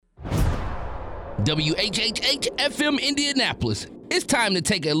WHHH-FM Indianapolis. It's time to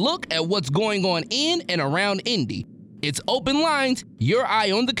take a look at what's going on in and around Indy. It's Open Lines, your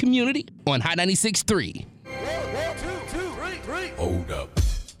eye on the community on High 96.3. 1, 2, 3. Hold up.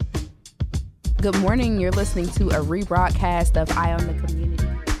 Good morning. You're listening to a rebroadcast of Eye on the Community.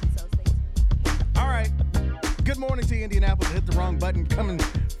 All right. Good morning to Indianapolis. Hit the wrong button. Coming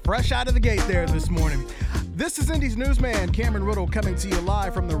fresh out of the gate there this morning. This is Indy's newsman, Cameron Riddle, coming to you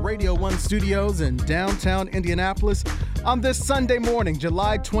live from the Radio 1 studios in downtown Indianapolis on this Sunday morning,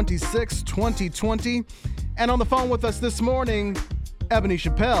 July 26, 2020. And on the phone with us this morning, Ebony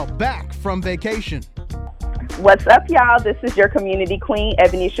Chappelle, back from vacation. What's up, y'all? This is your community queen,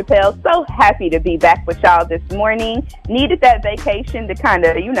 Ebony Chappelle. So happy to be back with y'all this morning. Needed that vacation to kind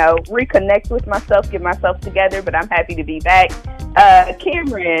of, reconnect with myself, get myself together, but I'm happy to be back.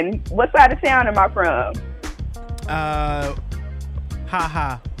 Cameron, what side of town am I from?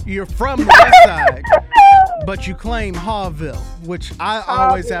 You're from the west side, but you claim Hogville, which I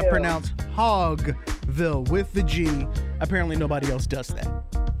always have pronounced Hogville with the G. Apparently nobody else does that.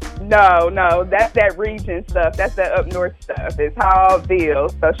 No, that's that region stuff. That's that up north stuff. It's Hogville.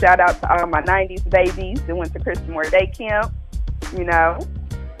 So shout out to all my 90s babies that went to Christmas Day Camp.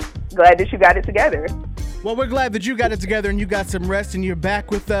 Glad that you got it together. Well, we're glad that you got it together and you got some rest and you're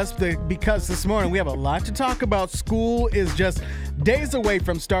back with us because this morning we have a lot to talk about. School is just days away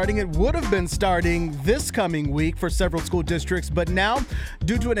from starting. It would have been starting this coming week for several school districts, but now,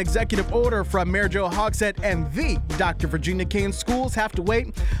 due to an executive order from Mayor Joe Hogsett and the Dr. Virginia Kane, schools have to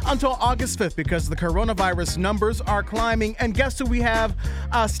wait until August 5th because the coronavirus numbers are climbing. And guess who we have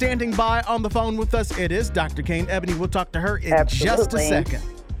standing by on the phone with us? It is Dr. Kane. Ebony, we'll talk to her in just a second.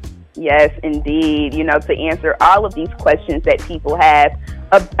 Yes, indeed. To answer all of these questions that people have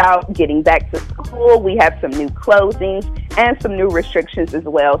about getting back to school, we have some new closings and some new restrictions as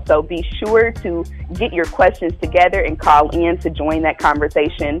well. So be sure to get your questions together and call in to join that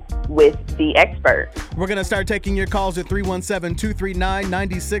conversation with the expert. We're going to start taking your calls at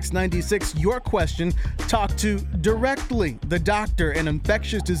 317-239-9696. Your question, talk to directly the doctor, an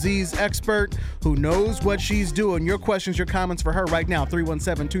infectious disease expert who knows what she's doing. Your questions, your comments for her right now,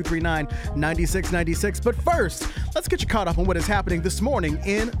 317-239-9696. But first, let's get you caught up on what is happening this morning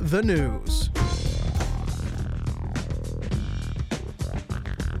in the news.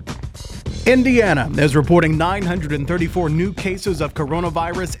 Indiana is reporting 934 new cases of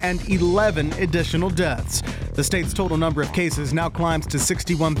coronavirus and 11 additional deaths. The state's total number of cases now climbs to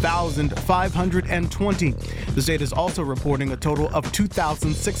 61,520. The state is also reporting a total of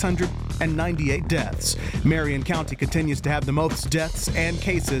 2,698 deaths. Marion County continues to have the most deaths and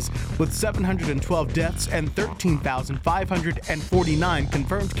cases with 712 deaths and 13,549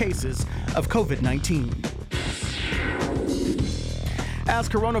 confirmed cases of COVID-19. As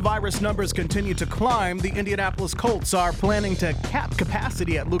coronavirus numbers continue to climb, the Indianapolis Colts are planning to cap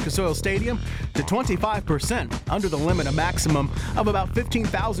capacity at Lucas Oil Stadium to 25%. Under the limit, a maximum of about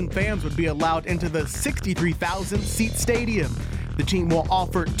 15,000 fans would be allowed into the 63,000-seat stadium. The team will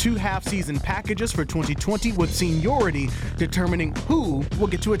offer 2 half-season packages for 2020 with seniority determining who will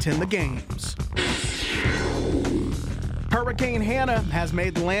get to attend the games. Hurricane Hannah has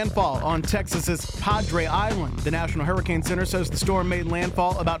made landfall on Texas's Padre Island. The National Hurricane Center says the storm made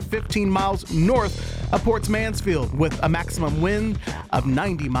landfall about 15 miles north of Port Mansfield with a maximum wind of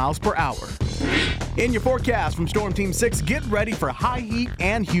 90 miles per hour. In your forecast from Storm Team 6, get ready for high heat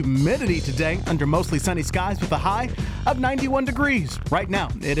and humidity today under mostly sunny skies with a high of 91 degrees. Right now,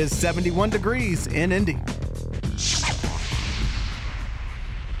 it is 71 degrees in Indy.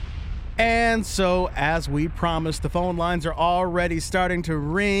 And so, as we promised, the phone lines are already starting to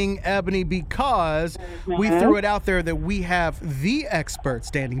ring, Ebony, because we threw it out there that we have the expert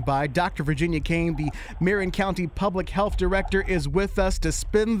standing by. Dr. Virginia Kane, the Marion County Public Health Director, is with us to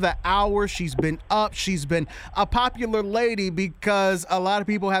spend the hour. She's been up. She's been a popular lady because a lot of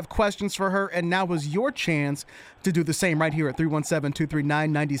people have questions for her, and now is your chance to do the same right here at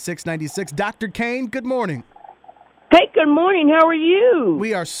 317-239-9696. Dr. Kane, good morning. Hey, good morning. How are you?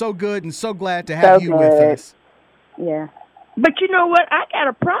 We are so good and so glad to have you with us. Yeah. But you know what? I got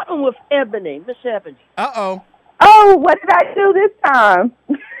a problem with Ebony, Miss Ebony. Uh-oh. Oh, what did I do this time?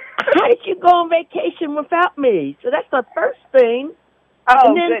 How did you go on vacation without me? So that's the first thing. Oh,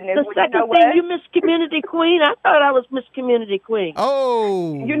 and then goodness. the second thing, you Miss Community Queen. I thought I was Miss Community Queen.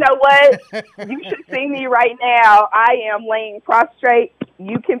 Oh. You know what? You should see me right now. I am laying prostrate.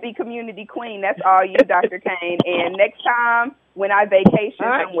 You can be Community Queen. That's all you, Dr. Kane. And next time when I vacation all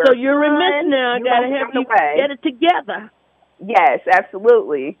right, somewhere. So you're remiss now. I got to help you get it together. Yes,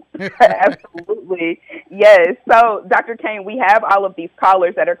 absolutely. Absolutely. Yes. So, Dr. Kane, we have all of these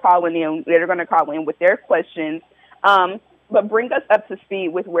callers that are calling in, that are going to call in with their questions. But bring us up to speed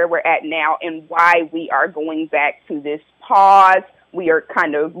with where we're at now and why we are going back to this pause. We are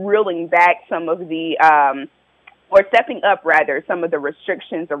kind of reeling back some of the, or stepping up rather, some of the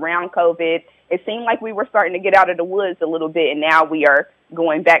restrictions around COVID. It seemed like we were starting to get out of the woods a little bit, and now we are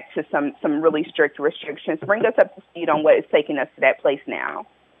going back to some really strict restrictions. Bring us up to speed on what is taking us to that place now.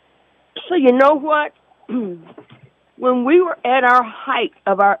 So you know what? When we were at our height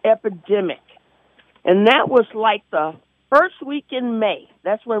of our epidemic, and that was like the first week in May,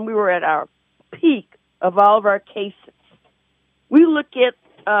 that's when we were at our peak of all of our cases. We look at,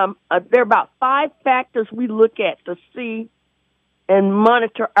 there are about 5 factors we look at to see and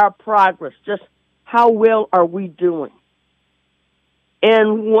monitor our progress, just how well are we doing.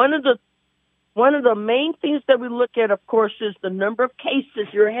 And one of the main things that we look at, of course, is the number of cases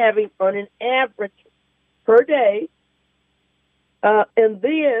you're having on an average per day. And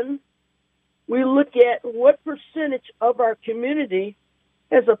then we look at what percentage of our community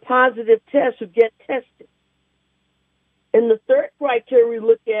has a positive test who get tested. And the third criteria we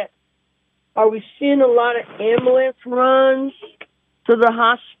look at, are we seeing a lot of ambulance runs to the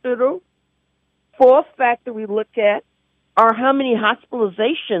hospital? Fourth factor we look at are how many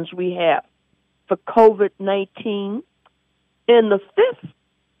hospitalizations we have for COVID-19. And the fifth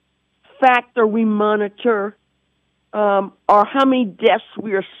factor we monitor are how many deaths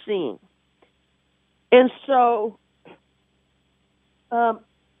we are seeing. And so the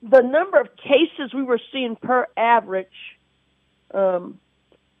number of cases we were seeing per average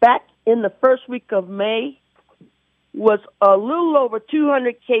back in the first week of May was a little over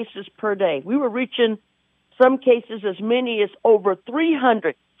 200 cases per day. We were reaching some cases as many as over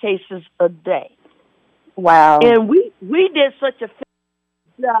 300 cases a day. Wow. And we did such a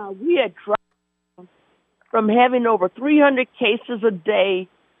job. We had dropped from having over 300 cases a day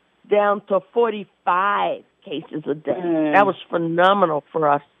down to 45 cases a day. That was phenomenal for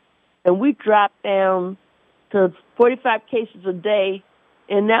us. And we dropped down to 45 cases a day,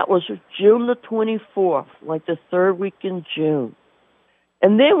 and that was June the 24th, like the third week in June.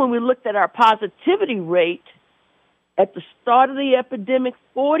 And then when we looked at our positivity rate, at the start of the epidemic,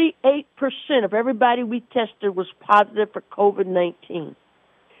 48% of everybody we tested was positive for COVID-19.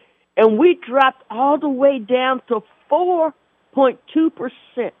 And we dropped all the way down to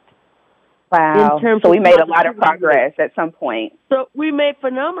 4.2%. Wow. So we made a lot of progress at some point. So we made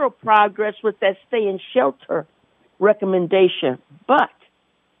phenomenal progress with that stay in shelter recommendation. But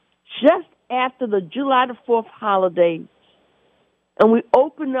just after the July the 4th holidays, and we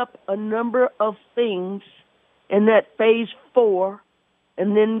opened up a number of things in that phase 4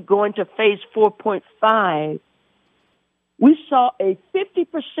 and then going to phase 4.5, we saw a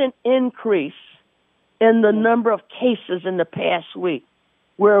 50% increase in the number of cases in the past week.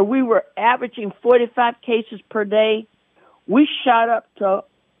 Where we were averaging 45 cases per day, we shot up to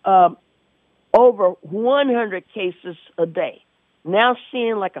over 100 cases a day. Now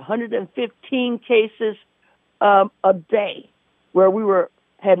seeing like 115 cases a day, where we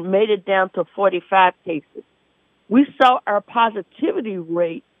had made it down to 45 cases. We saw our positivity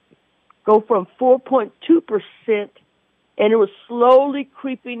rate go from 4.2%, and it was slowly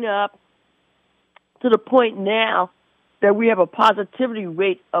creeping up to the point now that we have a positivity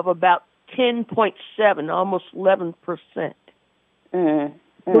rate of about 10.7, almost 11%.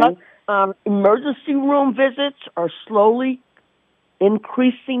 But emergency room visits are slowly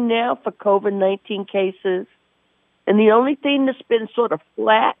increasing now for COVID-19 cases. And the only thing that's been sort of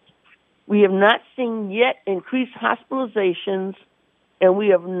flat, we have not seen yet increased hospitalizations, and we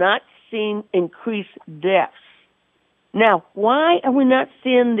have not seen increased deaths. Now, why are we not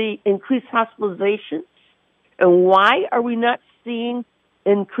seeing the increased hospitalizations? And why are we not seeing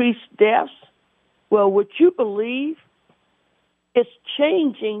increased deaths? Well, would you believe it's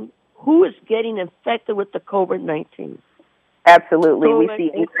changing who is getting infected with the COVID-19? Absolutely. So we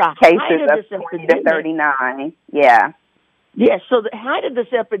see increased cases of 40 to 39. Yeah. Yeah, so the height of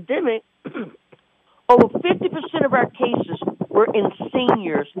this epidemic, over 50% of our cases were in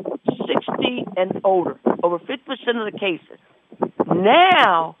seniors, 60 and older, over 50% of the cases.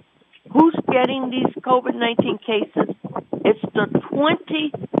 Now, who's getting these COVID-19 cases? It's the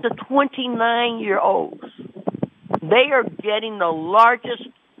 20 to 29-year-olds. They are getting the largest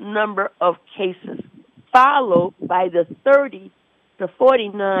number of cases, followed by the 30 to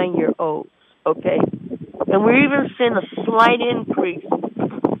 49-year-olds, okay? And we're even seeing a slight increase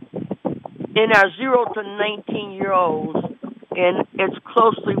in our 0 to 19-year-olds, and it's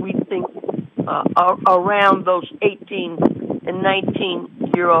closely, we think, around those 18 and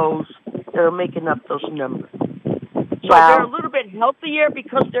 19-year-olds that are making up those numbers. So Wow. they're a little bit healthier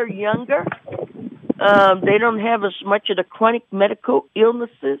because they're younger. They don't have as much of the chronic medical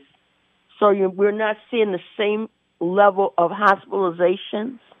illnesses. So we're not seeing the same level of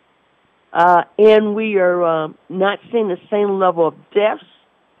hospitalizations. And we are not seeing the same level of deaths.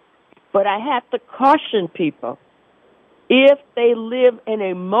 But I have to caution people, if they live in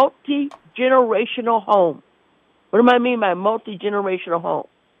a multi-generational home, what do I mean by multi-generational home?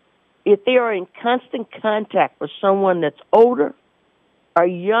 If they are in constant contact with someone that's older or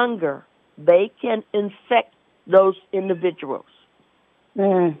younger, they can infect those individuals.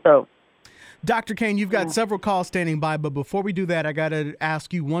 So, Dr. Kane, you've got several calls standing by, but before we do that, I got to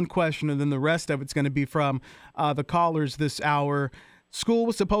ask you one question, and then the rest of it's going to be from the callers this hour. School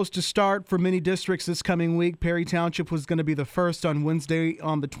was supposed to start for many districts this coming week. Perry Township was going to be the first on Wednesday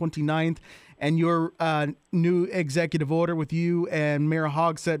on the 29th, and your new executive order with you and Mayor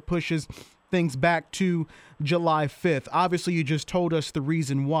Hogsett pushes things back to July 5th. Obviously, you just told us the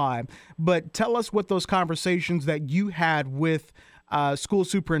reason why, but tell us what those conversations that you had with school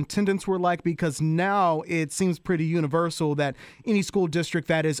superintendents were like, because now it seems pretty universal that any school district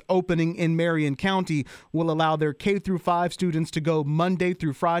that is opening in Marion County will allow their K through 5 students to go Monday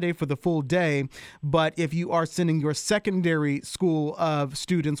through Friday for the full day. But if you are sending your secondary school of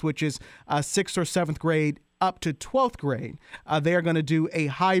students, which is 6th or 7th grade up to 12th grade, they are going to do a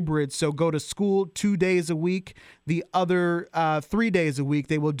hybrid. So go to school 2 days a week. The other 3 days a week,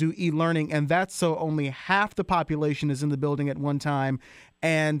 they will do e-learning. And that's so only half the population is in the building at one time.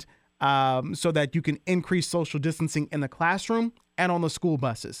 And so that you can increase social distancing in the classroom and on the school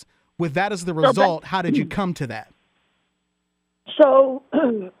buses. With that as the result, how did you come to that? So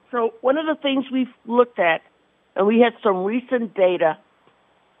one of the things we've looked at, and we had some recent data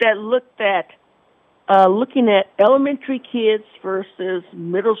that looked at looking at elementary kids versus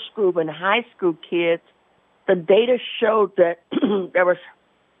middle school and high school kids, the data showed that there was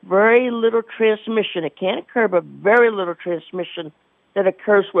very little transmission. It can occur, but very little transmission that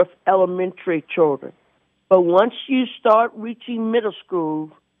occurs with elementary children. But once you start reaching middle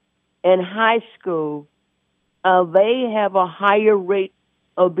school and high school, they have a higher rate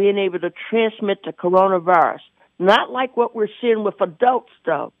of being able to transmit the coronavirus. Not like what we're seeing with adults,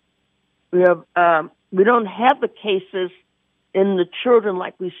 though. We don't have the cases in the children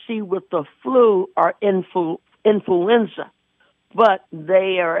like we see with the flu or influenza, but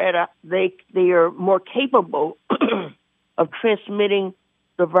they are more capable of transmitting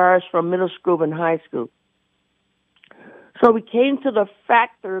the virus from middle school and high school. So we came to the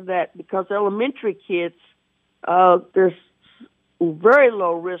factor that because elementary kids, there's very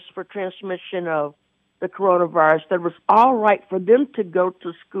low risk for transmission of the coronavirus, that it was all right for them to go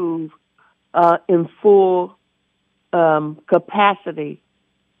to school in full capacity.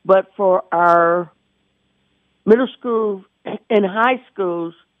 But for our middle school and high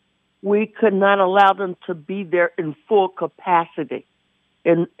schools, we could not allow them to be there in full capacity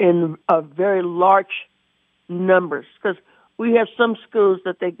in a very large numbers. Because we have some schools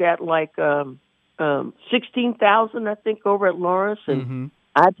that they got like 16,000, I think, over at Lawrence, and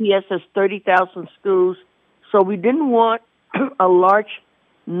IPS has 30,000 schools. So we didn't want a large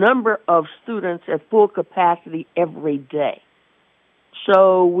number of students at full capacity every day.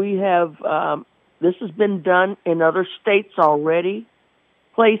 So we have, this has been done in other states already,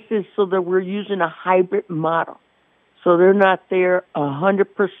 places, so that we're using a hybrid model. So they're not there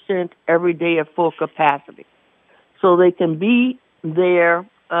 100% every day at full capacity. So they can be there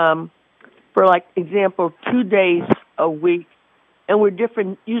for, like, example, 2 days a week, and we're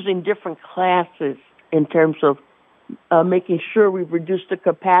using different classes in terms of making sure we've reduced the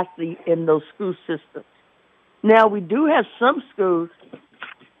capacity in those school systems. Now, we do have some schools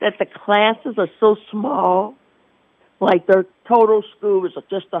that the classes are so small, like their total school is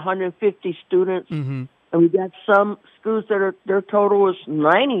just 150 students, and we got some schools that their total is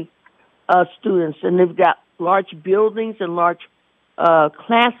 90 students, and they've got large buildings and large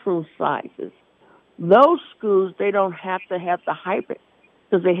classroom sizes. Those schools, they don't have to have the hybrid,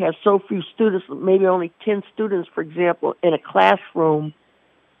 because they have so few students, maybe only 10 students, for example, in a classroom,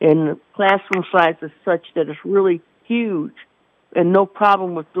 and the classroom size is such that it's really huge, and no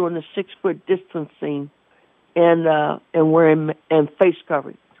problem with doing the 6-foot distancing and wearing and face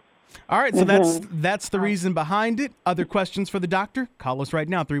covering. All right, so that's the reason behind it. Other questions for the doctor? Call us right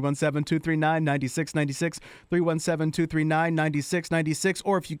now, 317-239-9696, 317-239-9696.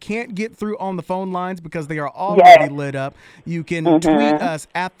 Or if you can't get through on the phone lines because they are already lit up, you can tweet us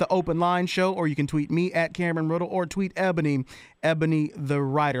at The Open Line Show, or you can tweet me at Cameron Riddle, or tweet Ebony the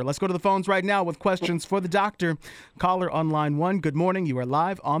Writer. Let's go to the phones right now with questions for the doctor. Caller on line 1, good morning. You are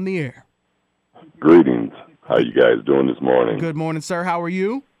live on the air. Greetings. How you guys doing this morning? Good morning, sir. How are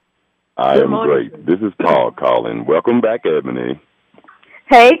you? I am great. This is Paul calling. Welcome back, Ebony.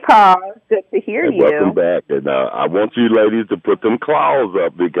 Hey, Paul. Good to hear you. Welcome back. And I want you ladies to put them claws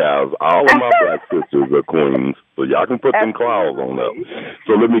up because all of my black sisters are queens. So y'all can put them claws on up.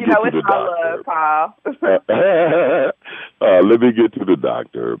 So let me get to the doctor. Paul. Let me get to the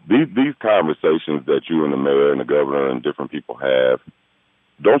doctor. These conversations that you and the mayor and the governor and different people have,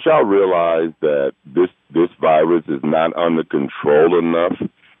 don't y'all realize that this virus is not under control enough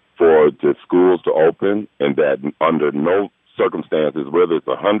for the schools to open, and that under no circumstances, whether it's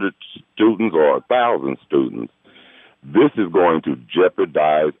 100 students or 1,000 students, this is going to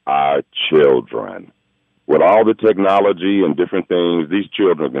jeopardize our children. With all the technology and different things, these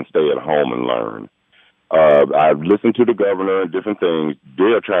children can stay at home and learn. I've listened to the governor and different things.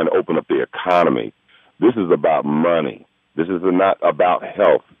 They're trying to open up the economy. This is about money. This is not about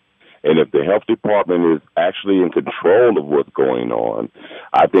health. And if the health department is actually in control of what's going on,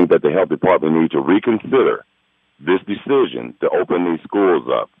 I think that the health department needs to reconsider this decision to open these schools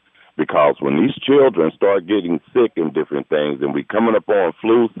up. Because when these children start getting sick and different things, and we coming up on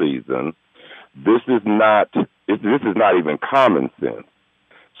flu season, this is not even common sense.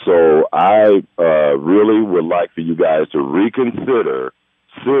 So I really would like for you guys to reconsider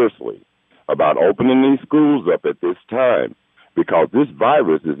seriously about opening these schools up at this time, because this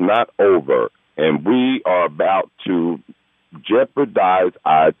virus is not over, and we are about to jeopardize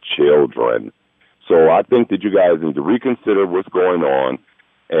our children. So I think that you guys need to reconsider what's going on.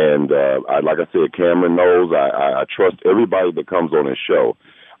 And like I said, Cameron knows I trust everybody that comes on this show.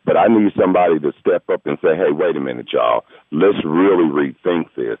 But I need somebody to step up and say, hey, wait a minute, y'all. Let's really rethink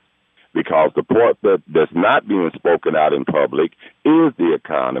this. Because the part that's not being spoken out in public is the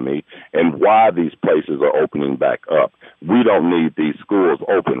economy and why these places are opening back up. We don't need these schools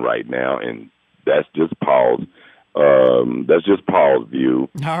open right now, and that's just Paul's view.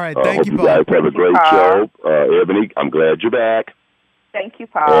 All right, thank you, Paul. Paul. You guys have a great show. Ebony, I'm glad you're back. Thank you,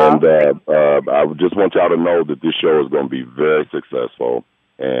 Paul. And I just want y'all to know that this show is going to be very successful,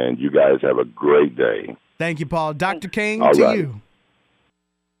 and you guys have a great day. Thank you, Paul. Dr. King, All to right. you.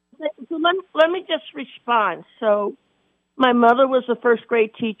 So let me just respond. So my mother was a first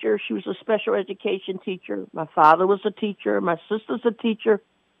grade teacher. She was a special education teacher. My father was a teacher. My sister's a teacher.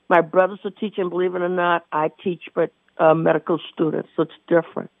 My brother's a teacher. And believe it or not, I teach, but medical students, so it's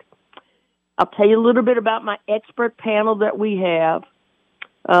different. I'll tell you a little bit about my expert panel that we have,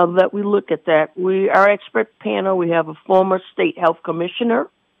 that we look at that. Our expert panel, we have a former state health commissioner.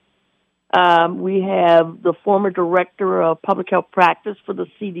 We have the former director of public health practice for the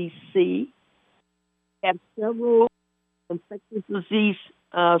CDC. We have several infectious disease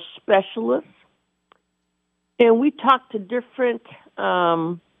specialists. And we talk to different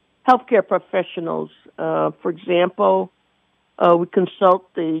healthcare professionals. For example, we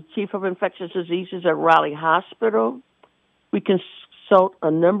consult the chief of infectious diseases at Raleigh Hospital. We consult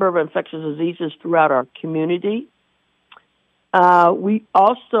a number of infectious diseases throughout our community. We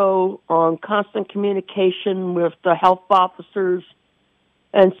also are in constant communication with the health officers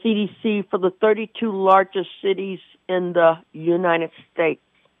and CDC for the 32 largest cities in the United States.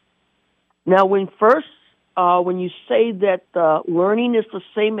 Now, when you say that learning is the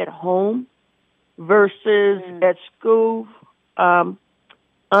same at home versus at school,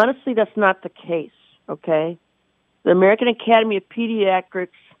 honestly, that's not the case, okay? The American Academy of Pediatrics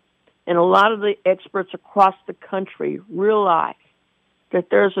and a lot of the experts across the country realize that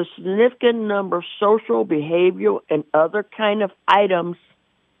there's a significant number of social, behavioral, and other kind of items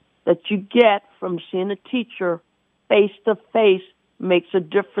that you get from seeing a teacher face-to-face makes a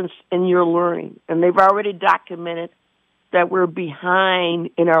difference in your learning. And they've already documented that we're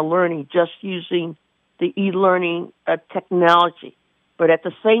behind in our learning just using the e-learning technology. But at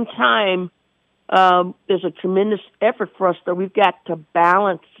the same time, there's a tremendous effort for us that we've got to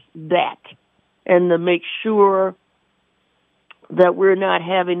balance that and to make sure that we're not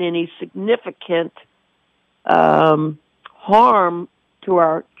having any significant harm to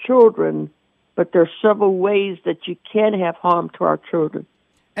our children, but there are several ways that you can have harm to our children.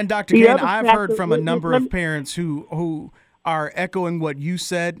 And Dr. King, I've heard from a number of parents who are echoing what you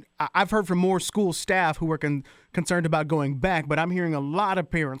said. I've heard from more school staff who are concerned about going back, but I'm hearing a lot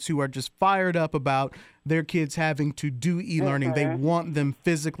of parents who are just fired up about their kids having to do e-learning. They want them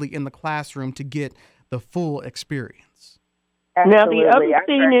physically in the classroom to get the full experience. Absolutely. Now, the other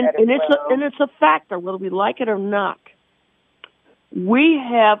thing, and it's a factor, whether we like it or not, we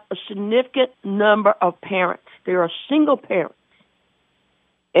have a significant number of parents. There are single parents.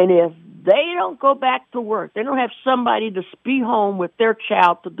 And if they don't go back to work, they don't have somebody to be home with their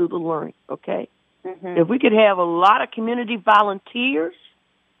child to do the learning, okay? Mm-hmm. If we could have a lot of community volunteers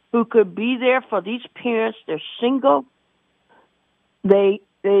who could be there for these parents, they're single,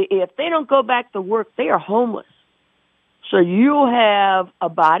 if they don't go back to work, they are homeless. So you'll have a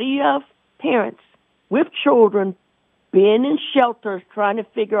body of parents with children being in shelters trying to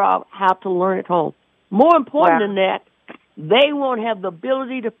figure out how to learn at home. More important than that, they won't have the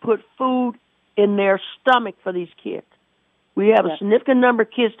ability to put food in their stomach for these kids. We have a significant number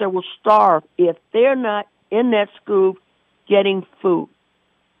of kids that will starve if they're not in that school getting food.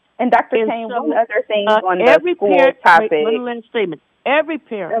 And Dr. Kane, one other thing on the school topic. One last statement. Every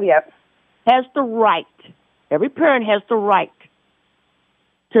parent has the right, every parent has the right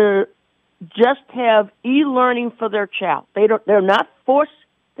to just have e-learning for their child. They're not forced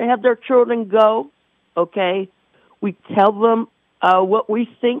to have their children go, okay? We tell them what we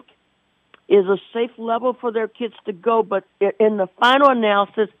think is a safe level for their kids to go, but in the final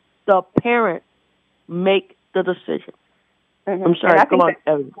analysis, the parent make the decision. Mm-hmm. I'm sorry, and I think that's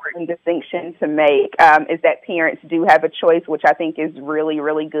an important distinction to make, is that parents do have a choice, which I think is really,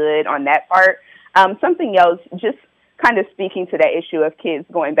 really good on that part. Something else, just kind of speaking to that issue of kids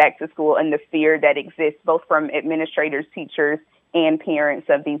going back to school and the fear that exists both from administrators, teachers, and parents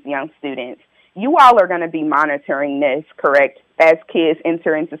of these young students. You all are going to be monitoring this, correct, as kids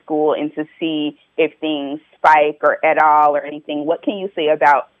enter into school and to see if things spike or at all or anything. What can you say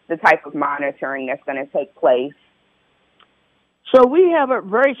about the type of monitoring that's going to take place? So we have a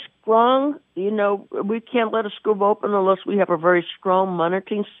very strong, we can't let a school open unless we have a very strong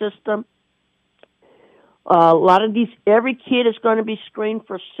monitoring system. A lot of every kid is going to be screened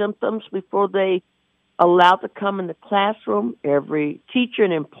for symptoms before they allowed to come in the classroom. Every teacher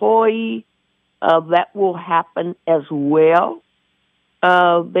and employee, that will happen as well.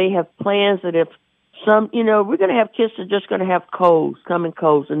 They have plans that if we're going to have kids that are just going to have common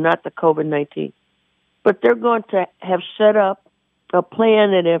colds, and not the COVID-19. But they're going to have set up a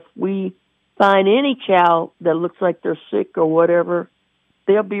plan that if we find any child that looks like they're sick or whatever,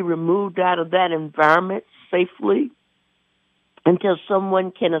 they'll be removed out of that environment safely until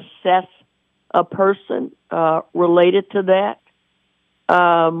someone can assess a person related to that.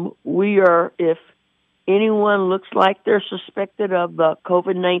 If anyone looks like they're suspected of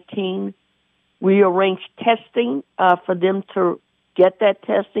COVID-19, we arrange testing for them to get that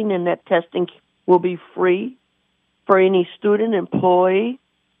testing, and that testing will be free for any student, employee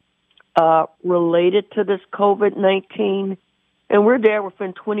related to this COVID-19. And we're there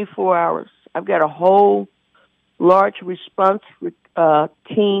within 24 hours. I've got a whole large response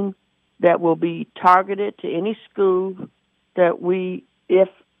team that will be targeted to any school that if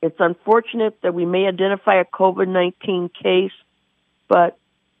it's unfortunate that we may identify a COVID-19 case, but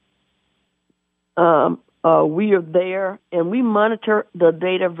we are there and we monitor the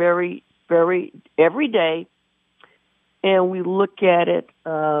data every day, and we look at it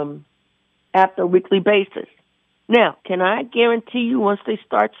after a weekly basis. Now, can I guarantee you once they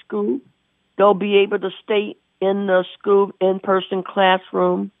start school, they'll be able to stay in the school in-person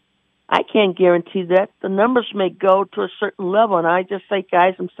classroom? I can't guarantee that. The numbers may go to a certain level, and I just say,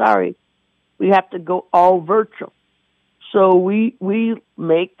 guys, I'm sorry, we have to go all virtual. So we look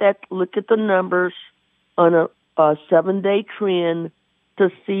at the numbers on a 7-day trend to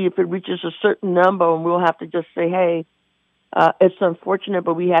see if it reaches a certain number, and we'll have to just say, hey, it's unfortunate,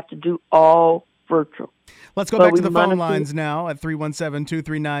 but we have to do all virtual. Let's go back to the phone lines now at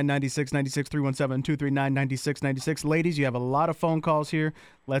 317-239-9696, 317-239-9696. Ladies, you have a lot of phone calls here.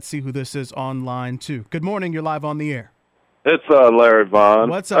 Let's see who this is on line 2. Good morning. You're live on the air. It's Larry Vaughn.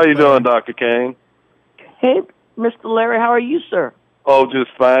 What's up, How you Larry? doing, Dr. Kane? Hey, Mr. Larry, how are you, sir? Oh,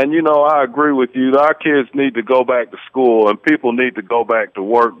 just fine. I agree with you. Our kids need to go back to school, and people need to go back to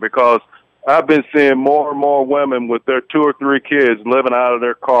work, because I've been seeing more and more women with their 2 or 3 kids living out of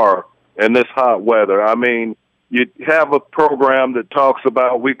their car in this hot weather. I mean, you have a program that talks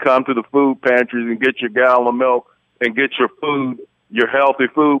about we come to the food pantries and get your gallon of milk and get your food, your healthy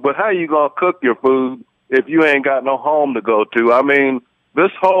food, but how you going to cook your food if you ain't got no home to go to? I mean,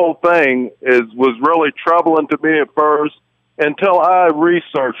 this whole thing was really troubling to me at first, until I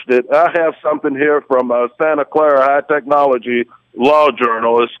researched it. I have something here from Santa Clara High Technology Law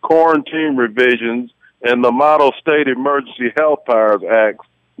Journal. It's Quarantine Revisions and the Model State Emergency Health Powers Act,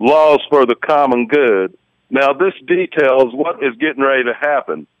 Laws for the Common Good. Now, this details what is getting ready to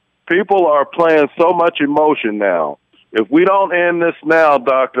happen. People are playing so much emotion now. If we don't end this now,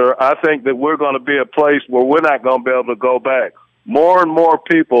 Doctor, I think that we're going to be a place where we're not going to be able to go back. More and more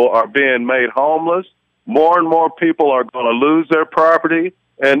people are being made homeless. More and more people are going to lose their property.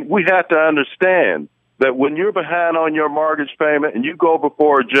 And we have to understand that when you're behind on your mortgage payment and you go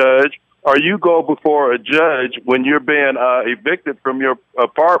before a judge, or you go before a judge when you're being evicted from your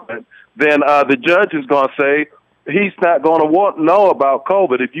apartment, then the judge is going to say he's not going to know about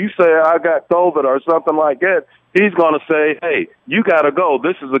COVID. If you say I got COVID or something like that, he's going to say, hey, you got to go.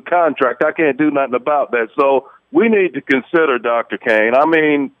 This is a contract. I can't do nothing about that. So we need to consider, Dr. Kane. I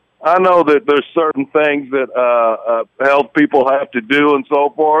mean, I know that there's certain things that health people have to do and so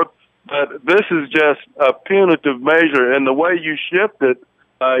forth, but this is just a punitive measure. And the way you shift it,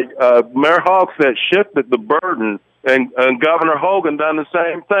 Mayor Hogsett shifted the burden, and Governor Hogan done the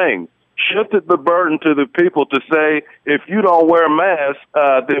same thing. Shifted the burden to the people to say, if you don't wear a mask,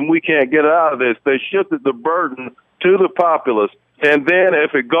 then we can't get out of this. They shifted the burden to the populace. And then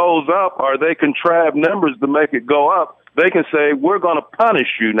if it goes up or they contrive numbers to make it go up, they can say, we're going to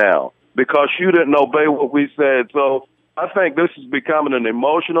punish you now because you didn't obey what we said. So I think this is becoming an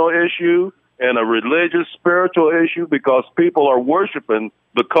emotional issue and a religious, spiritual issue because people are worshiping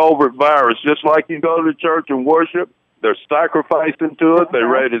the COVID virus. Just like you go to the church and worship, they're sacrificing to it. They're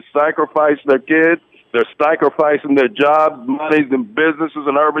ready to sacrifice their kids. They're sacrificing their jobs, monies, and businesses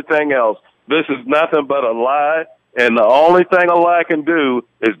and everything else. This is nothing but a lie, and the only thing a lie can do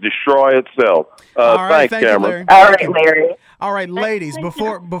is destroy itself. Thanks, Cameron. All right, Larry. All right, ladies,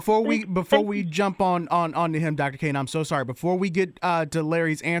 before we jump on to him, Dr. Kane, I'm so sorry. Before we get to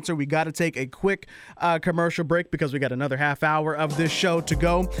Larry's answer, we got to take a quick commercial break because we got another half hour of this show to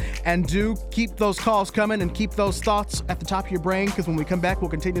go. And do keep those calls coming and keep those thoughts at the top of your brain because when we come back, we'll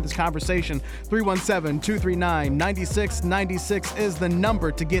continue this conversation. 317-239-9696 is the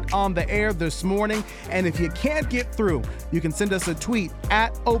number to get on the air this morning. And if you can't get through, you can send us a tweet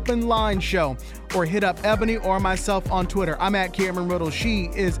at Open Line Show or hit up Ebony or myself on Twitter. I'm at Cameron Riddle. She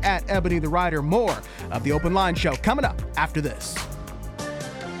is at Ebony the Writer. More of the Open Line Show coming up after this.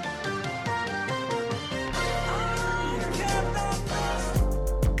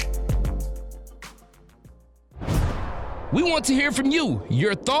 We want to hear from you,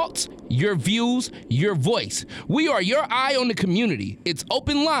 your thoughts, your views, your voice. We are your eye on the community. It's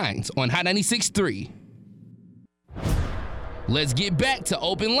Open Lines on Hot 96.3. Let's get back to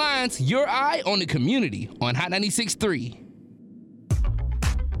Open Lines, your eye on the community on Hot 96.3.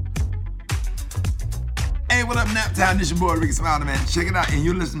 Hey, what up, Naptown? This your boy, Ricky Smiley, man. Check it out, and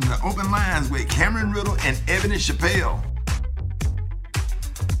you're listening to Open Lines with Cameron Riddle and Ebony Chappelle.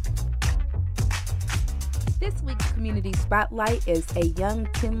 This week's Community Spotlight is a young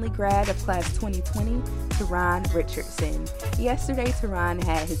Tinley grad of class 2020, Teron Richardson. Yesterday, Teron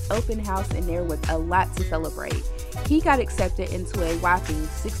had his open house and there was a lot to celebrate. He got accepted into a whopping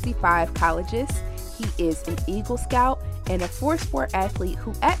 65 colleges. He is an Eagle Scout and a four-sport athlete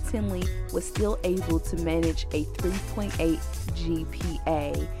who at Tinley was still able to manage a 3.8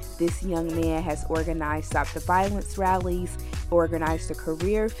 GPA. This young man has organized Stop the Violence rallies, organized a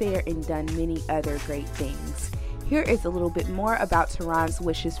career fair, and done many other great things. Here is a little bit more about Teron's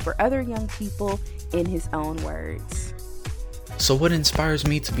wishes for other young people in his own words. So what inspires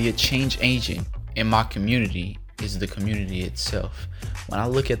me to be a change agent in my community is the community itself. When I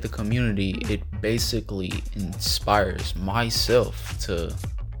look at the community, it basically inspires myself to,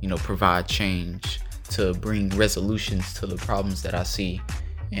 provide change, to bring resolutions to the problems that I see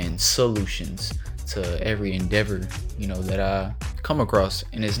and solutions to every endeavor, that I come across.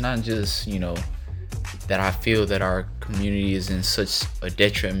 And it's not just, that I feel that our community is in such a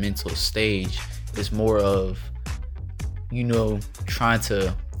detrimental stage. It's more of, trying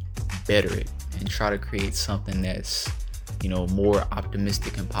to better it and try to create something that's, more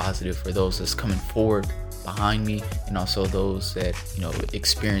optimistic and positive for those that's coming forward behind me and also those that,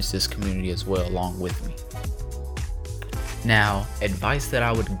 experience this community as well along with me. Now, advice that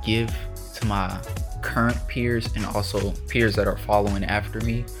I would give to my current peers and also peers that are following after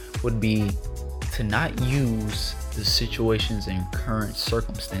me would be to not use the situations and current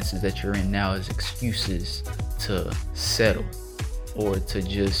circumstances that you're in now as excuses to settle or to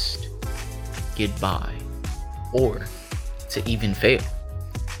just get by or to even fail.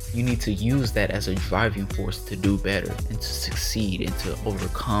 You need to use that as a driving force to do better and to succeed and to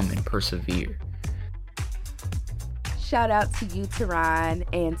overcome and persevere. shout out to you, Teron,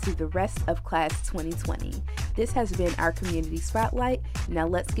 and to the rest of Class 2020. This has been our Community Spotlight. Now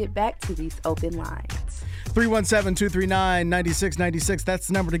let's get back to these open lines. 317-239-9696. That's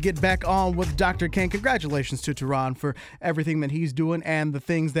the number to get back on with Dr. Kane. Congratulations to Teron for everything that he's doing and the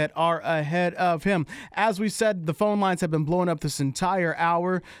things that are ahead of him. As we said, the phone lines have been blowing up this entire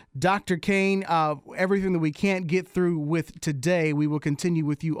hour. Dr. Kane, everything that we can't get through with today, we will continue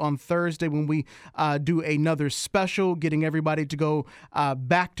with you on Thursday when we do another special, getting everybody to go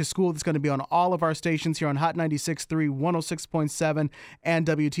back to school. It's going to be on all of our stations here on Hot 96.3, 106.7, and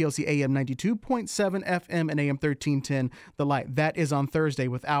WTLC AM 92.7 FM and AM 1310, The Light. That is on Thursday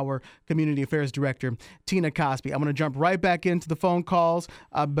with our Community Affairs Director, Tina Cosby. I'm going to jump right back into the phone calls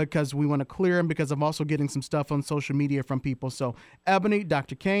because we want to clear them, because I'm also getting some stuff on social media from people. So, Ebony,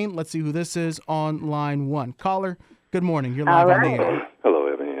 Dr. Kane, let's see who this is on line one. Caller, good morning. You're live on the air.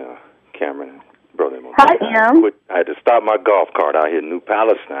 Hello, Ebony. Cameron, brother. Hi, Em. I had to stop my golf cart out here in New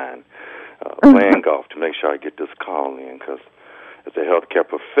Palestine, playing golf, to make sure I get this call in, because as a healthcare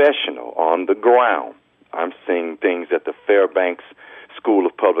professional on the ground, I'm seeing things that the Fairbanks School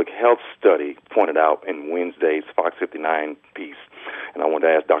of Public Health study pointed out in Wednesday's Fox 59 piece. And I want to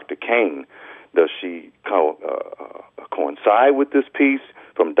ask Dr. Kane, does she coincide with this piece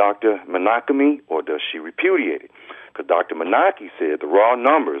from Dr. Menachemi, or does she repudiate it? Because Dr. Menachemi said the raw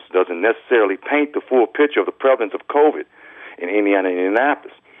numbers doesn't necessarily paint the full picture of the prevalence of COVID in Indiana and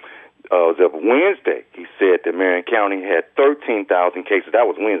Indianapolis. As of Wednesday, he said that Marion County had 13,000 cases. That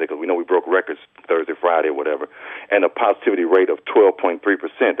was Wednesday, because we know we broke records Thursday, Friday, or whatever, and a positivity rate of 12.3%.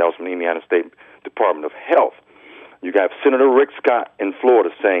 That was from the Indiana State Department of Health. You got Senator Rick Scott in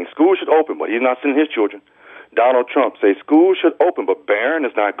Florida saying schools should open, but he's not sending his children. Donald Trump says schools should open, but Barron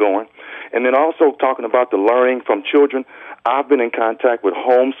is not going. And then also talking about the learning from children. I've been in contact with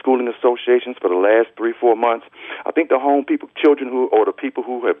homeschooling associations for the last 3-4 months. I think the the people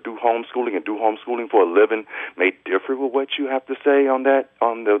who have do homeschooling and do homeschooling for a living may differ with what you have to say on that,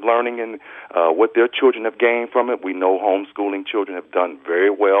 on the learning and what their children have gained from it. We know homeschooling children have done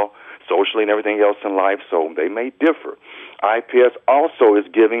very well socially and everything else in life, so they may differ. IPS also is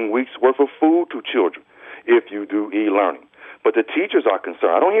giving weeks' worth of food to children if you do e-learning. But the teachers are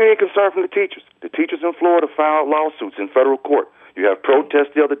concerned. I don't hear any concern from the teachers. The teachers in Florida filed lawsuits in federal court. You have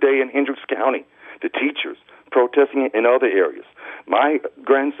protests the other day in Hendricks County. The teachers protesting in other areas. My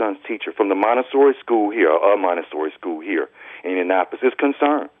grandson's teacher from the Montessori school here, in Indianapolis, is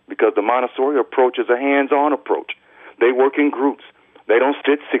concerned because the Montessori approach is a hands-on approach. They work in groups. They don't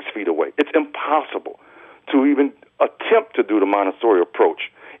sit 6 feet away. It's impossible to even attempt to do the Montessori approach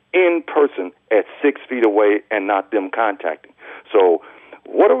in person at 6 feet away and not them contacting. So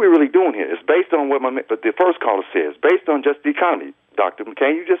what are we really doing here? It's based on what the first caller says, based on just the economy. Dr.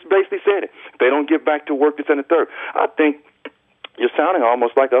 McCain, you just basically said it. If they don't get back to work, this and the third. I think you're sounding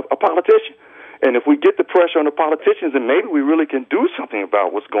almost like a politician. And if we get the pressure on the politicians, then maybe we really can do something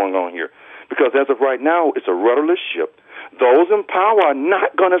about what's going on here. Because as of right now, it's a rudderless ship. Those in power are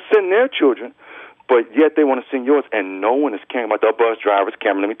not going to send their children, but yet they want to send yours, and no one is caring about the bus drivers.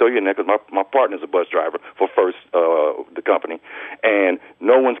 Cameron, let me throw you in there, because my partner's a bus driver for First, the company, and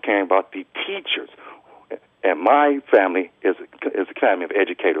no one's caring about the teachers. And my family is a family of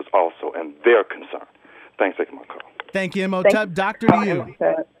educators also, and they're concerned. Thanks for taking my call. Thank you, Imhotep. Doctor, to you.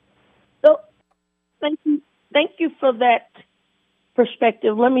 So, thank you for that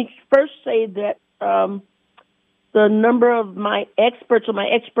perspective. Let me first say that the number of my experts or my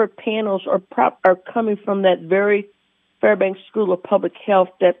expert panels are coming from that very Fairbanks School of Public Health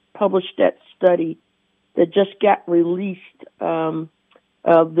that published that study that just got released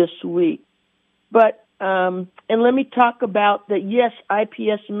this week. But and let me talk about that. Yes,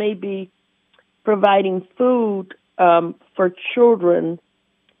 IPS may be providing food for children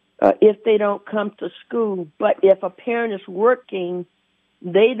if they don't come to school, but if a parent is working,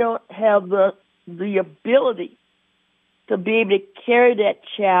 they don't have the ability to be able to carry that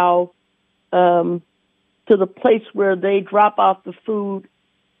child to the place where they drop off the food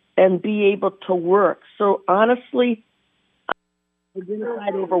and be able to work. So honestly, I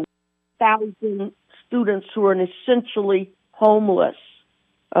identified over 1,000 students who are essentially homeless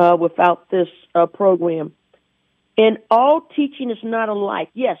without this program. And all teaching is not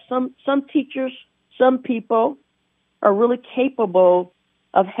alike. Yes, some teachers, some people are really capable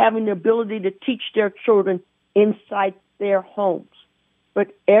of having the ability to teach their children inside their homes.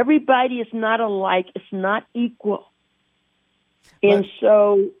 But everybody is not alike. It's not equal. And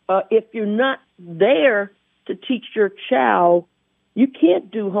so if you're not there to teach your child, you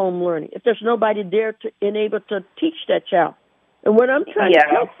can't do home learning if there's nobody there to enable to teach that child. And what I'm trying to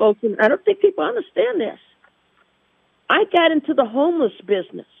tell folks, and I don't think people understand this, I got into the homeless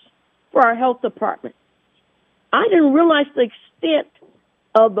business for our health department. I didn't realize the extent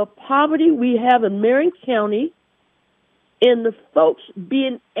of the poverty we have in Marion County and the folks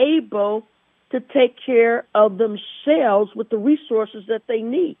being able to take care of themselves with the resources that they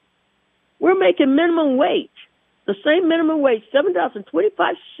need. We're making minimum wage, the same minimum wage,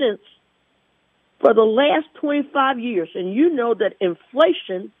 $7.25 for the last 25 years. And you know that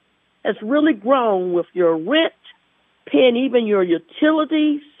inflation has really grown with your rent, paying even your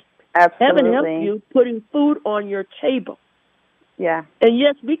utilities, Absolutely. heaven help you, putting food on your table. Yeah. And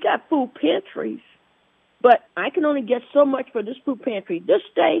yes, we got food pantries, but I can only get so much for this food pantry this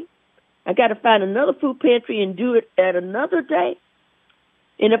day. I got to find another food pantry and do it at another day.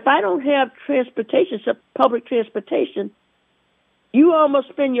 And if I don't have transportation, public transportation, you almost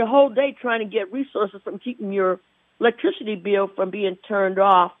spend your whole day trying to get resources from keeping your electricity bill from being turned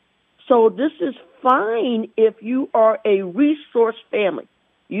off. So this is fine if you are a resource family.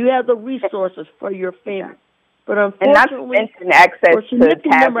 You have the resources for your family. But unfortunately, and not to mention access for a significant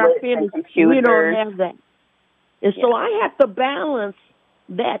to number of our tablets families, and computers. we don't have that. And so I have to balance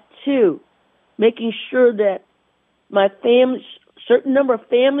that too, making sure that my family, certain number of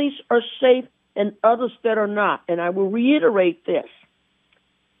families are safe and others that are not. And I will reiterate this.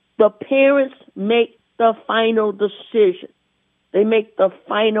 The parents make the final decision. They make the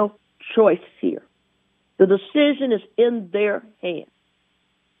final choice here. The decision is in their hands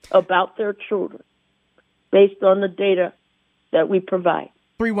about their children based on the data that we provide.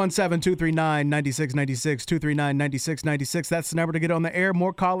 317-239-9696, 239-9696. That's the number to get on the air.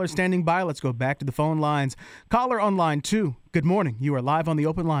 More callers standing by. Let's go back to the phone lines. Caller on line 2. Good morning. You are live on the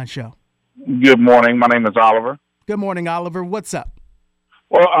Open Line Show. Good morning. My name is Oliver. Good morning, Oliver. What's up?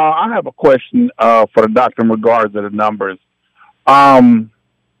 Well, I have a question for the doctor in regards to the numbers. One,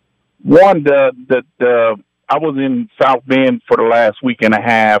 I was in South Bend for the last week and a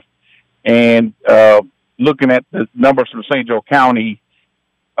half, and looking at the numbers from St. Joe County,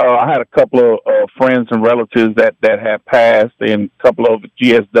 I had a couple of friends and relatives that had passed and a couple of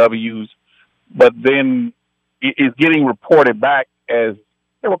GSWs, but then it's getting reported back as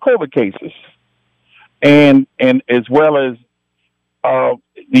there were COVID cases. And as well as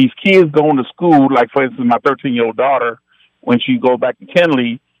these kids going to school, like, for instance, my 13-year-old daughter, when she goes back to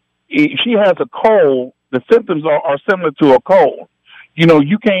Kenley, she has a cold. The symptoms are similar to a cold. You know,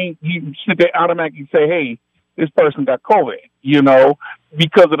 you sit there automatically say, hey, this person got COVID, you know,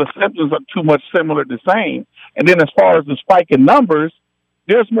 because of the symptoms are too much similar the same. And then as far as the spike in numbers,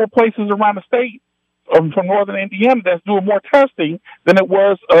 there's more places around the state from northern Indiana that's doing more testing than it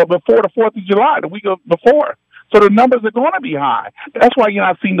was before the 4th of July, the week before. So the numbers are going to be high. That's why you're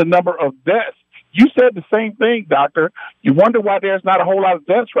not seeing the number of deaths. You said the same thing, doctor. You wonder why there's not a whole lot of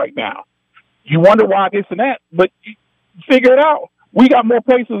deaths right now. You wonder why this and that, but figure it out. We got more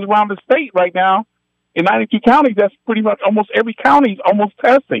places around the state right now in 92 counties. That's pretty much almost every county is almost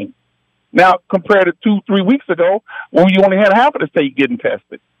testing now compared to 2-3 weeks ago when you only had half of the state getting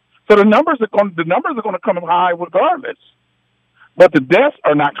tested. So the numbers are going to come up high regardless, but the deaths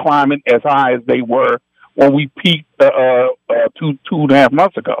are not climbing as high as they were when we peaked 2.5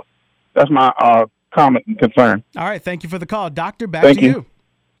 months ago. That's my comment and concern. All right, thank you for the call, doctor. Back Thank to you.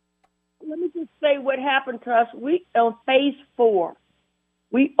 Let me just say what happened to us. We on phase 4,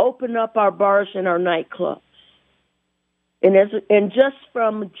 we opened up our bars and our nightclubs, and just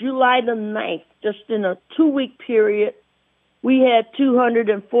from July the 9th, just in a 2-week period, we had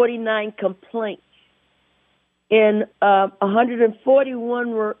 249 complaints, and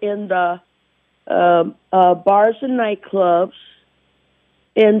 141 were in the bars and nightclubs,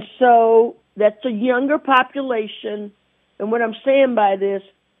 and so that's a younger population. And what I'm saying by this,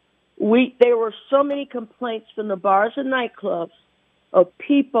 there were so many complaints from the bars and nightclubs of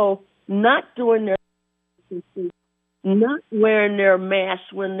people not doing their, not wearing their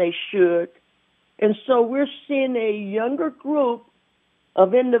masks when they should. And so we're seeing a younger group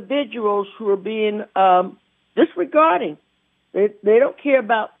of individuals who are being disregarding. They don't care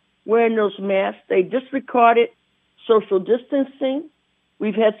about wearing those masks. They disregarded social distancing.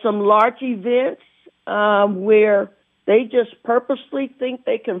 We've had some large events where they just purposely think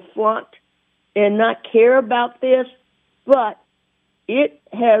they can flaunt and not care about this, but it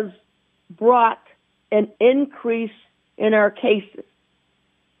has brought an increase in our cases.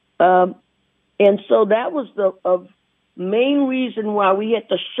 And so that was the main reason why we had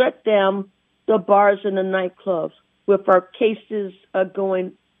to shut down the bars and the nightclubs with our cases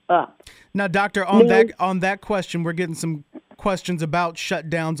going up. Now, doctor, on that question, we're getting some questions about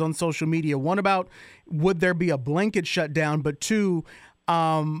shutdowns on social media. One about would there be a blanket shutdown, but two,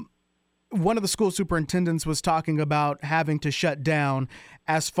 one of the school superintendents was talking about having to shut down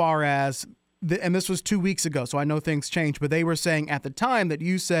as far as and this was 2 weeks ago, so I know things change, but they were saying at the time that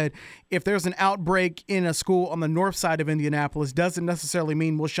you said if there's an outbreak in a school on the north side of Indianapolis, doesn't necessarily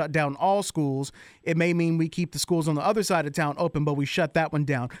mean we'll shut down all schools. It may mean we keep the schools on the other side of town open, but we shut that one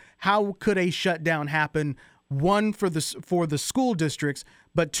down. How could a shutdown happen, one, for the school districts,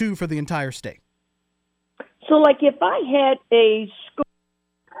 but two, for the entire state? So, like, if I had a school,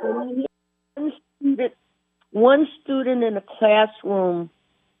 one student in a classroom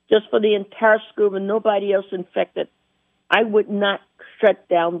just for the entire school and nobody else infected, I would not shut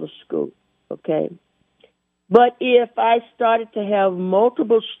down the school, okay? But if I started to have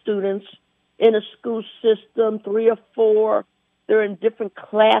multiple students in a school system, 3 or 4, they're in different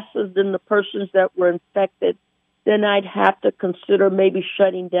classes than the persons that were infected, then I'd have to consider maybe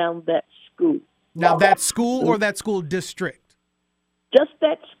shutting down that school. Now, that school or that school district? Just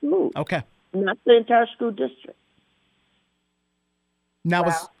that school. Okay. Not the entire school district.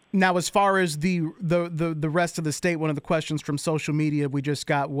 Now, as far as the rest of the state, one of the questions from social media we just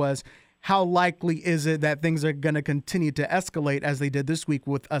got was, how likely is it that things are going to continue to escalate as they did this week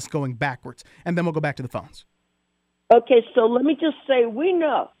with us going backwards? And then we'll go back to the phones. Okay, so let me just say, we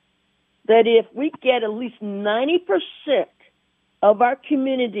know that if we get at least 90% of our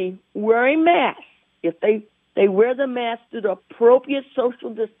community wearing masks, if they wear the mask to the appropriate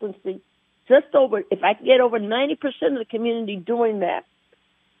social distancing, if I can get over 90% of the community doing that,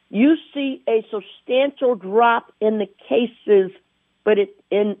 you see a substantial drop in the cases, but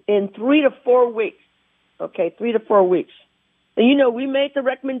in 3 to 4 weeks. Okay, 3 to 4 weeks. And, we made the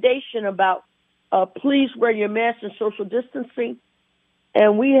recommendation about please wear your mask and social distancing,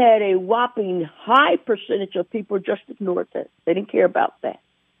 and we had a whopping high percentage of people just ignored that. They didn't care about that.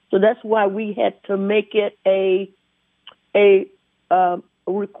 So that's why we had to make it a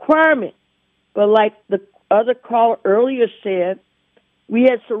requirement. But like the other caller earlier said, we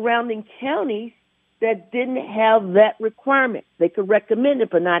had surrounding counties that didn't have that requirement. They could recommend it,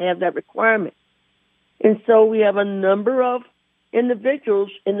 but not have that requirement. And so we have a number of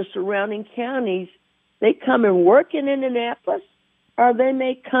individuals in the surrounding counties. They come and work in Indianapolis, or they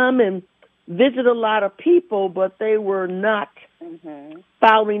may come and visit a lot of people, but they were not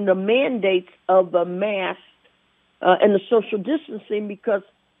following the mandates of the mask and the social distancing because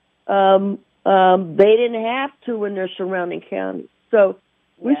they didn't have to in their surrounding counties. So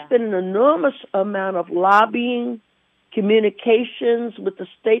we spent an enormous amount of lobbying, communications with the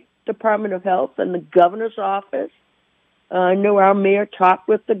State Department of Health and the governor's office. I know our mayor talked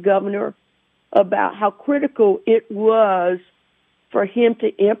with the governor about how critical it was for him to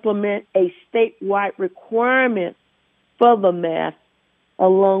implement a statewide requirement for the mask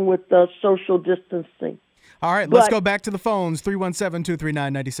along with the social distancing. All right, let's go back to the phones,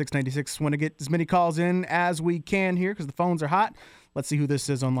 317-239-9696. Want to get as many calls in as we can here because the phones are hot. Let's see who this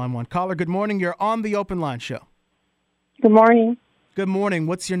is on line one. Caller, good morning. You're on the Open Line Show. Good morning. Good morning.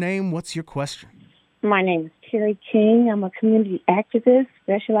 What's your name? What's your question? My name is Terry King. I'm a community activist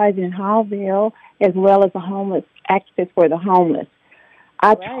specializing in Hallville as well as a homeless activist for the homeless.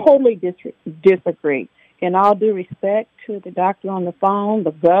 I totally disagree. In all due respect to the doctor on the phone,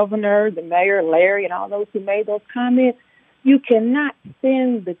 the governor, the mayor, Larry, and all those who made those comments, you cannot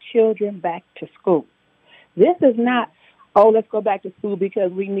send the children back to school. This is not, let's go back to school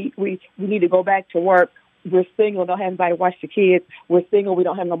because we need to go back to work. We're single, don't have anybody to watch the kids. We're single, we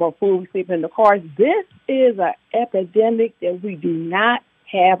don't have no more food, we sleep in the cars. This is an epidemic that we do not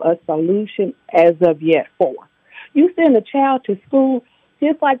have a solution as of yet for. You send a child to school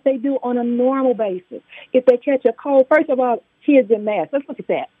just like they do on a normal basis. If they catch a cold, first of all, kids in masks. Let's look at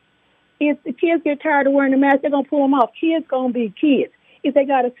that. If the kids get tired of wearing the mask, they're going to pull them off. Kids going to be kids. If they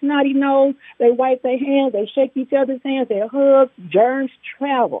got a snotty nose, they wipe their hands, they shake each other's hands, they hug, germs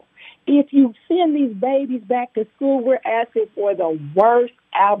travel. If you send these babies back to school, we're asking for the worst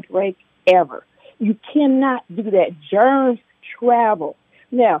outbreak ever. You cannot do that. Germs travel.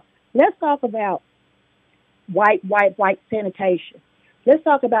 Now, let's talk about white sanitation. Let's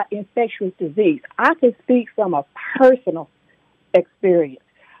talk about infectious disease. I can speak from a personal experience.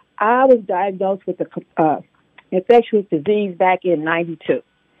 I was diagnosed with the infectious disease back in 92.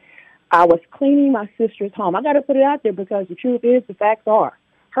 I was cleaning my sister's home. I got to put it out there because the truth is, the facts are.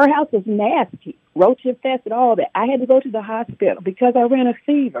 Her house was nasty, roach infested, all that. I had to go to the hospital because I ran a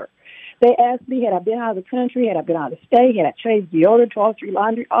fever. They asked me, had I been out of the country, had I been out of the state, had I changed deodorant, toiletry,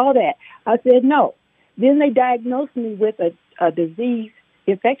 laundry, all that. I said no. Then they diagnosed me with a disease,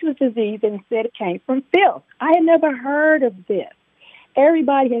 infectious disease, and said it came from filth. I had never heard of this.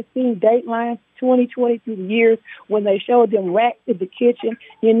 Everybody has seen Dateline 2020 through the years when they showed them rats in the kitchen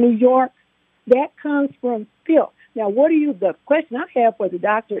in New York. That comes from filth. Now, the question I have for the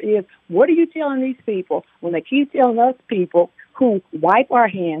doctor is, what are you telling these people when they keep telling us people who wipe our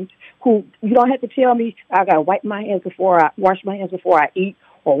hands, who you don't have to tell me I got to wash my hands before I eat,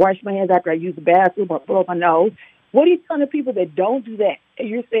 or wash my hands after I use the bathroom, or blow my nose. What are you telling the people that don't do that? And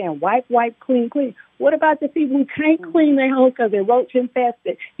you're saying wipe, clean. What about the people who can't clean their homes because they're roach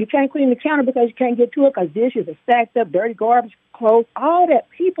infested? You can't clean the counter because you can't get to it because dishes are stacked up, dirty garbage, clothes, all that.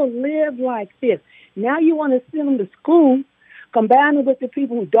 People live like this. Now you want to send them to school, combine it with the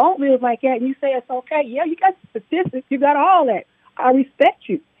people who don't live like that, and you say it's okay. Yeah, you got statistics. You got all that. I respect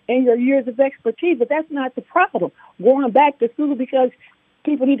you and your years of expertise, but that's not the problem. Going back to school because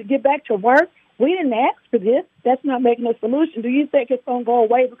people need to get back to work. We didn't ask for this. That's not making a solution. Do you think it's going to go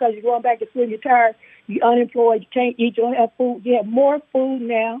away because you're going back to school, you're tired, you're unemployed, you can't eat, you don't have food? You have more food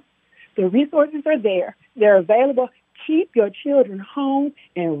now. The resources are there. They're available. Keep your children home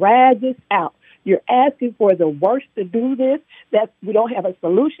and ride this out. You're asking for the worst to do this. That we don't have a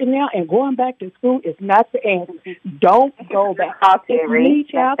solution now, and going back to school is not the answer. Don't go back. If you need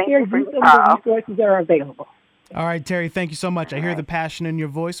child care, use some of the resources that are available. All right, Terry, thank you so much. I hear the passion in your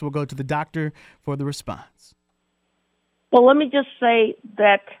voice. We'll go to the doctor for the response. Well, let me just say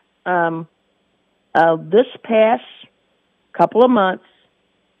that this past couple of months,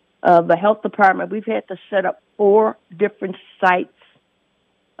 the health department, we've had to set up 4 different sites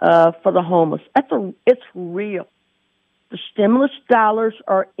for the homeless. It's real. The stimulus dollars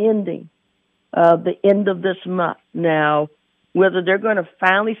are ending the end of this month. Now, whether they're going to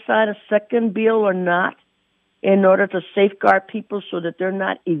finally sign a second bill or not, in order to safeguard people so that they're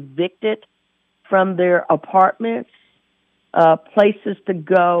not evicted from their apartments, places to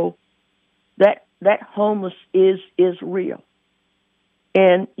go, that homeless is real.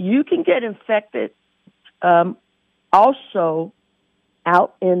 And you can get infected also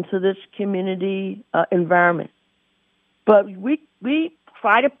out into this community environment. But we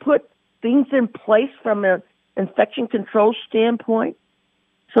try to put things in place from an infection control standpoint.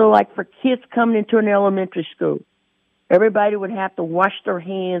 So like for kids coming into an elementary school, everybody would have to wash their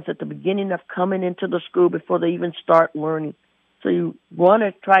hands at the beginning of coming into the school before they even start learning. So you want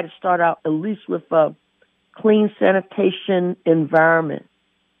to try to start out at least with a clean sanitation environment.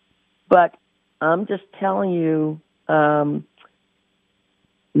 But I'm just telling you,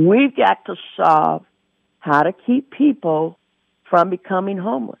 we've got to solve how to keep people from becoming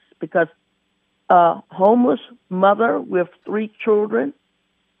homeless, because a homeless mother with 3 children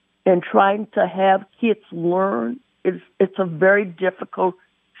and trying to have kids learn, it's a very difficult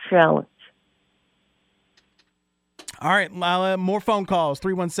challenge. All right, more phone calls,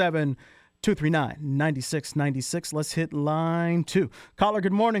 317-239-9696. Let's hit line 2. Caller,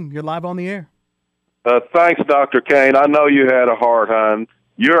 good morning. You're live on the air. Thanks, Dr. Kane. I know you had a hard time.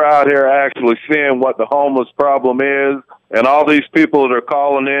 You're out here actually seeing what the homeless problem is, and all these people that are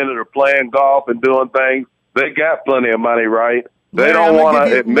calling in that are playing golf and doing things, they got plenty of money, right? They don't want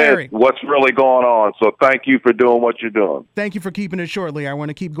to admit what's really going on. So thank you for doing what you're doing. Thank you for keeping it shortly. I want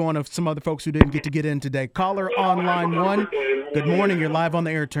to keep going to some other folks who didn't get in today. Caller on line 1. Good morning. You're live on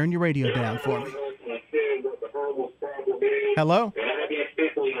the air. Turn your radio down for me. Hello?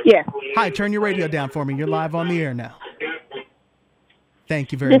 Yeah. Hi, turn your radio down for me. You're live on the air now.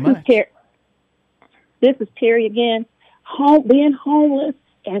 Thank you very much. This is Terry again. Being homeless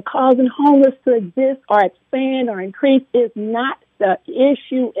and causing homeless to exist or expand or increase is not the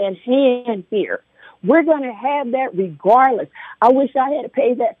issue at hand here. We're going to have that regardless. I wish I had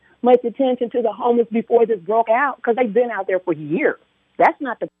paid that much attention to the homeless before this broke out, because they've been out there for years. That's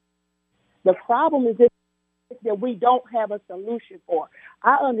not the problem is that we don't have a solution for.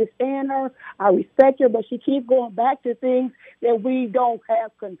 I understand her. I respect her, but she keeps going back to things that we don't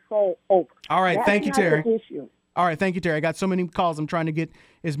have control over. All right. Thank you, Terry. Issue. All right, thank you, Terry. I got so many calls. I'm trying to get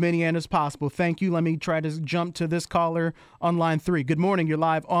as many in as possible. Thank you. Let me try to jump to this caller on line 3. Good morning. You're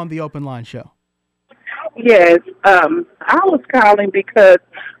live on the Open Line Show. Yes, I was calling because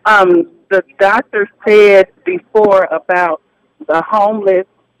the doctor said before about the homeless,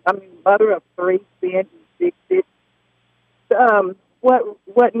 mother of 3 being evicted.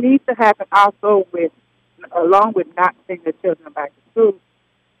 What needs to happen also along with not sending the children back to school,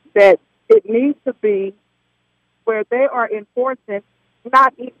 that it needs to be where they are enforcing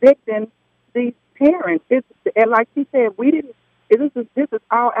not evicting these parents. And like she said, this is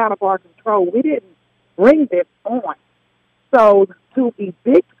all out of our control. We didn't bring this on. So to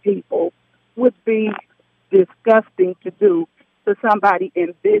evict people would be disgusting to do to somebody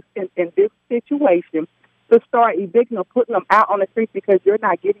in this situation, to start evicting or putting them out on the streets because you're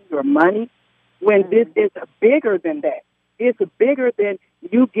not getting your money, when this is bigger than that. It's bigger than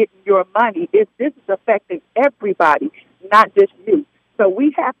you getting your money. This is affecting everybody, not just you. So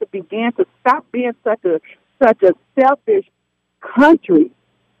we have to begin to stop being such a selfish country.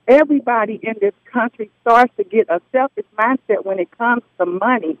 Everybody in this country starts to get a selfish mindset when it comes to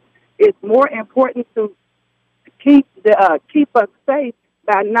money. It's more important to keep us safe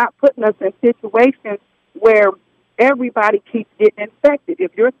by not putting us in situations where everybody keeps getting infected.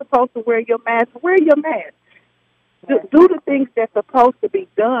 If you're supposed to wear your mask, wear your mask. Do the things that's supposed to be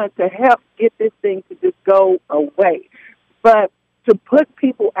done to help get this thing to just go away. But to put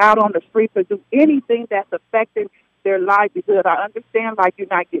people out on the streets or do anything that's affecting their livelihood, I understand like you're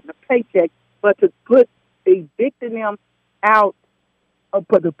not getting a paycheck, but to put evicting them out,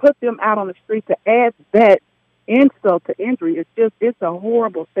 but to put them out on the street to add that insult to injury, it's a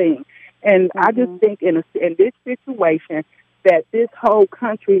horrible thing. And I just think in this situation that this whole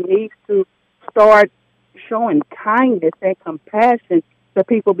country needs to start showing kindness and compassion to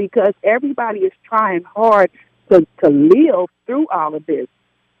people, because everybody is trying hard to live through all of this.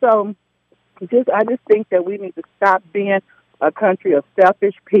 So I just think that we need to stop being a country of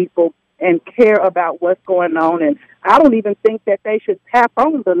selfish people and care about what's going on. And I don't even think that they should tap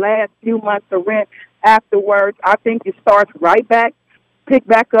on the last few months of rent afterwards. I think it starts pick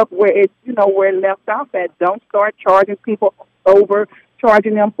back up where it left off at. Don't start charging people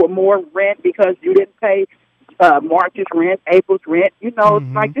charging them for more rent because you didn't pay March's rent, April's rent.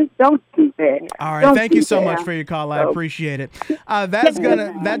 Like, just don't do that. All right, thank you so much for your call. I appreciate it.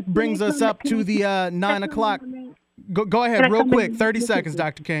 That brings us up to the 9 o'clock. Go ahead, real quick. 30 seconds,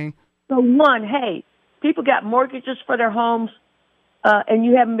 Dr. Kane. So one, hey, people got mortgages for their homes, and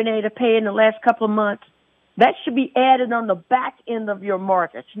you haven't been able to pay in the last couple of months. That should be added on the back end of your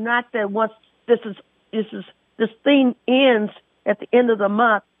mortgage, not that once this thing ends at the end of the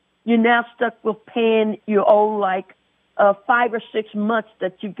month, you're now stuck with paying you owe like 5 or 6 months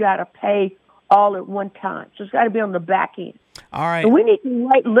that you've got to pay all at one time. So it's got to be on the back end. All right. And we need to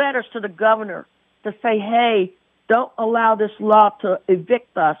write letters to the governor to say, hey, don't allow this law to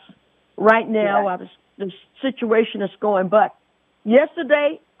evict us right now while the situation is going. But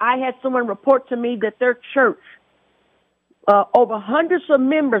yesterday, I had someone report to me that their church, over hundreds of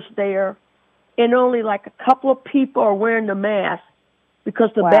members there, and only like a couple of people are wearing the mask because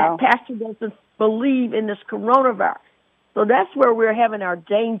the pastor doesn't believe in this coronavirus. So that's where we're having our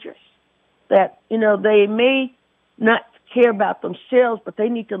dangers, that, they may not care about themselves, but they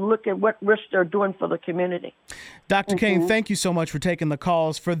need to look at what risk they're doing for the community. Dr. Kane, thank you so much for taking the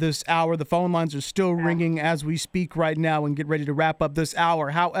calls for this hour. The phone lines are still ringing as we speak right now and get ready to wrap up this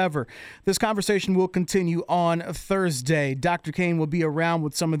hour. However, this conversation will continue on Thursday. Dr. Kane will be around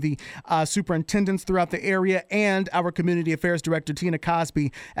with some of the superintendents throughout the area and our Community Affairs Director, Tina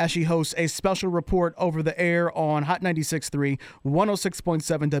Cosby, as she hosts a special report over the air on Hot 96.3,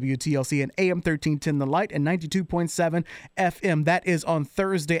 106.7 WTLC, and AM 1310 The Light, and 92.7 FM. That is on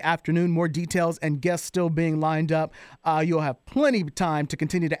Thursday afternoon. More details and guests still being lined up. You'll have plenty of time to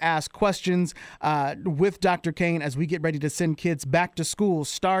continue to ask questions with Dr. Kane as we get ready to send kids back to school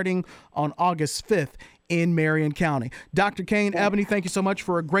starting on August 5th in Marion County. Dr. Kane, Ebony, thank you so much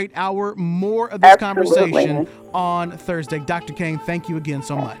for a great hour. More of this conversation on Thursday. Dr. Kane, thank you again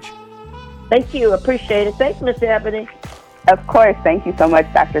so much. Thank you. Appreciate it. Thanks, Miss Ebony. Of course. Thank you so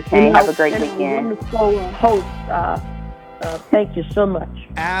much, Dr. Kane. Have a great weekend. Wonderful host. Thank you so much.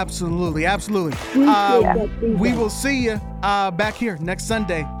 Absolutely. We will see you back here next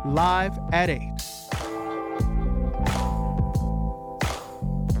Sunday, live at 8.